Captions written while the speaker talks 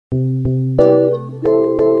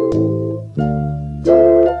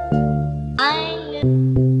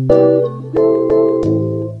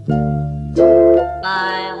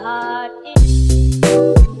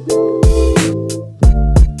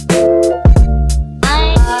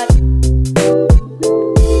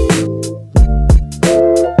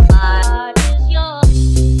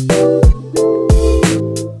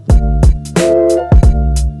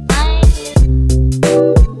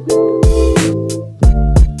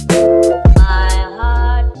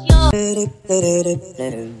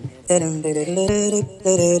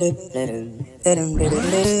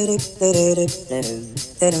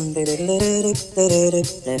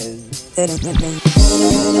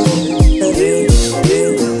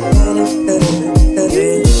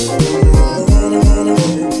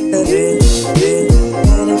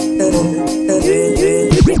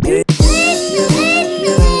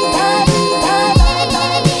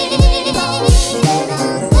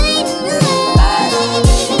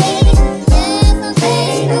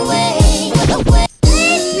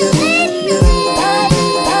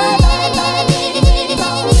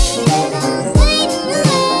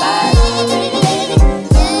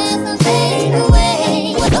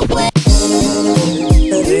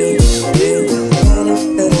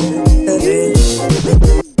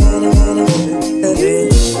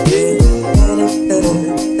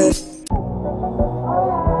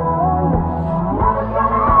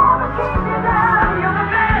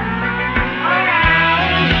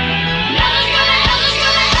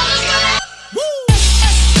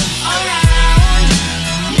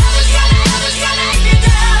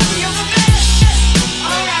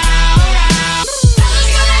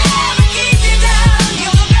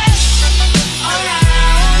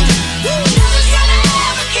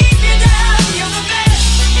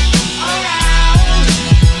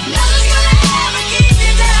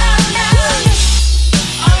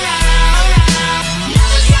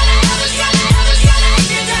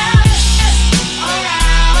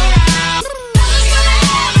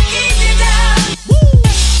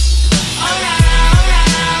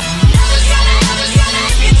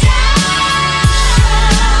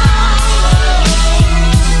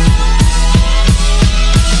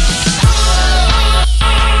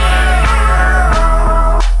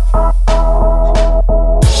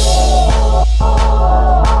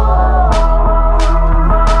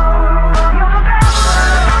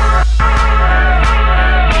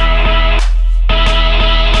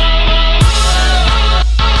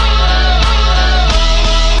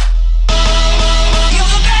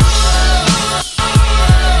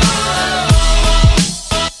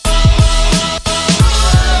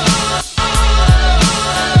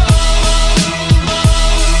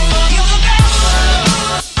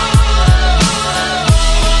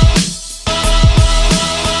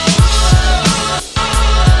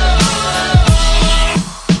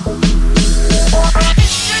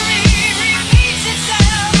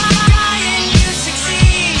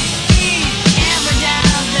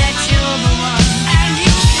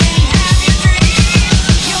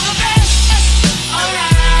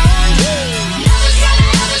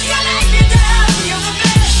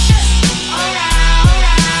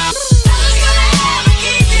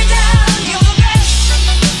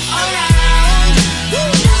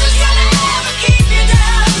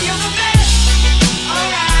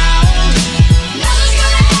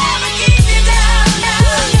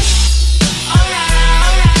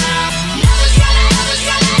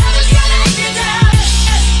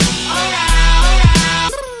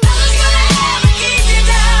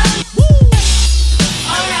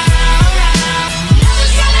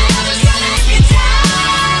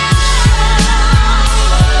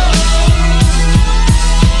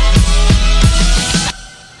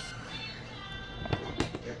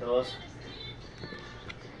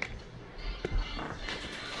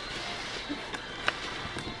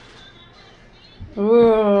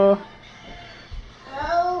Ooh.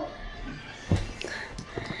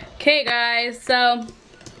 Okay guys, so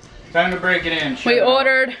time to break it in. We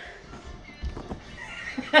ordered.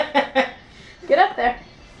 Get up there.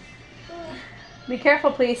 Be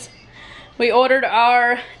careful, please. We ordered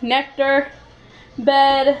our Nectar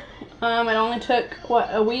bed. It only took, what,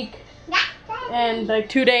 a week and like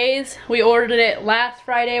 2 days. We ordered it last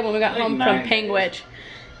Friday when we got home from Penguich.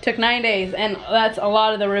 Took 9 days, and that's a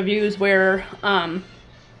lot of the reviews we're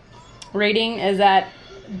rating is that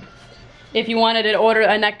if you wanted to order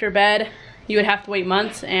a Nectar bed, you would have to wait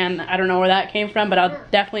months, and I don't know where that came from, but I'll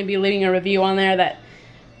definitely be leaving a review on there that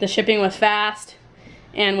the shipping was fast,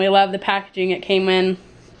 and we love the packaging. It came in,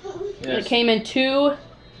 It came in two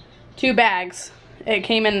bags. It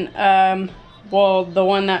came in, well, the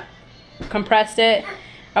one that compressed it,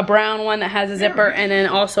 a brown one that has a zipper, and then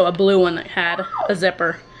also a blue one that had a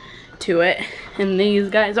zipper to it. And these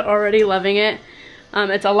guys are already loving it.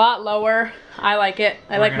 It's a lot lower. I like it.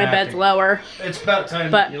 I like my beds lower. It's about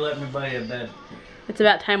time that you let me buy you a bed. It's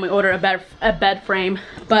about time we order a bed frame.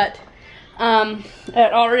 But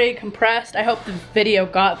it already compressed. I hope the video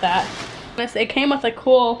got that. It came with a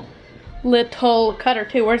cool little cutter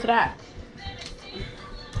too. Where's it at?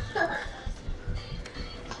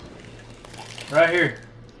 Right here.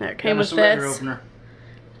 There, it came with this. Opener.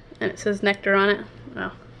 And it says Nectar on it.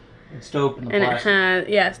 Oh. It's to open the and plastic. It has,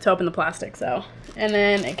 yeah, it's to open the plastic, so. And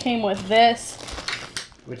then it came with this.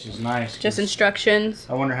 Which is nice. Just instructions.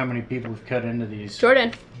 I wonder how many people have cut into these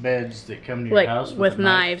beds that come to your house with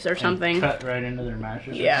knives or something. Cut right into their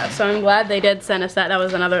mattress. Yeah, so I'm glad they did send us that. That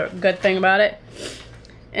was another good thing about it.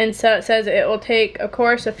 And so it says it will take, of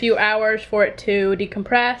course, a few hours for it to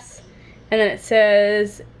decompress. And then it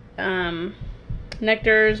says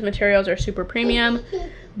Nectar's materials are super premium,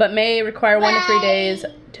 but may require 1 to 3 days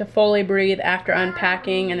to fully breathe after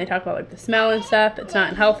unpacking. And they talk about like the smell and stuff. It's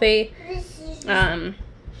not healthy.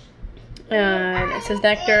 It says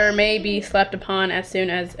Nectar may be slept upon as soon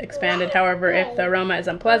as expanded. However, if the aroma is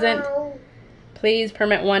unpleasant, please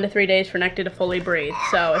permit 1 to 3 days for Nectar to fully breathe.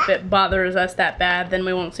 So if it bothers us that bad, then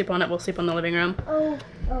we won't sleep on it. We'll sleep on the living room.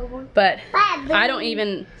 But I didn't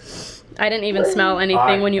even smell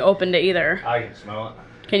anything when you opened it either. I can smell it.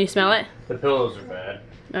 Can you smell it? The pillows are bad.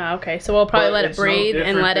 Oh, okay, so we'll probably let it breathe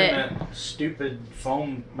and let it. That stupid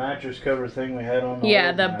foam mattress cover thing we had on.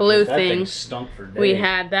 Yeah, the blue thing. That thing stunk for days. We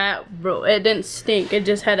had that. It didn't stink. It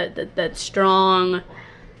just had that strong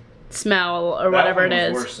smell or whatever it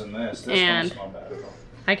is. Worse than this. This and don't smell bad at all.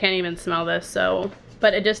 I can't even smell this. So,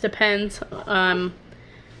 but it just depends.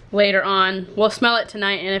 Later on, we'll smell it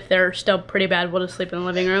tonight, and if they're still pretty bad, we'll just sleep in the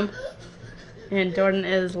living room. And Jordan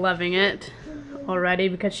is loving it already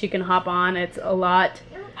because she can hop on. It's a lot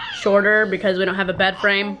shorter because we don't have a bed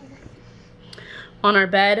frame on our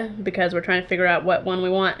bed because we're trying to figure out what one we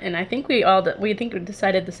want. And I think we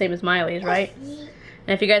decided the same as Miley's, right? And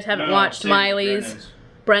if you guys haven't watched Miley's,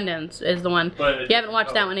 Brendan's is the one. If you haven't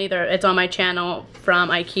watched that one either, it's on my channel from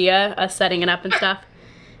IKEA, us setting it up and stuff.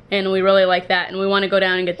 And we really like that. And we want to go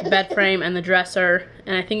down and get the bed frame and the dresser.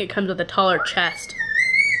 And I think it comes with a taller chest.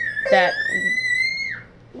 That,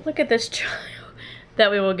 look at this child, that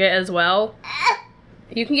we will get as well.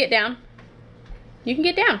 You can get down. You can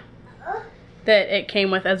get down. That it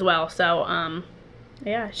came with as well. So,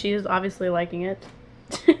 yeah, she's obviously liking it.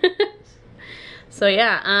 So,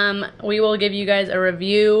 yeah, we will give you guys a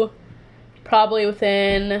review probably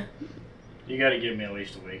within... You gotta give me at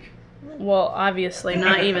least a week. Well, obviously,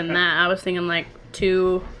 not even that. I was thinking like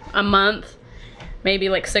a month. Maybe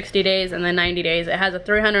like 60 days and then 90 days. It has a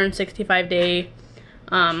 365-day...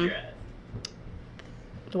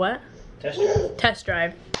 what? Test drive. Test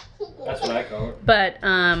drive. That's what I call it. But,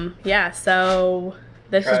 yeah, so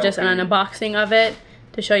this is just an unboxing of it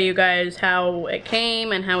to show you guys how it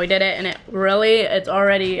came and how we did it. And it's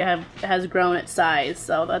already has grown its size,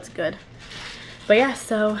 so that's good. But yeah,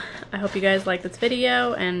 so I hope you guys like this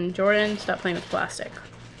video. And Jordan, stop playing with plastic.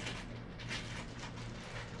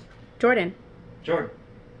 Jordan. Jordan.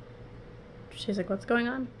 She's like, what's going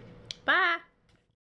on? Bye.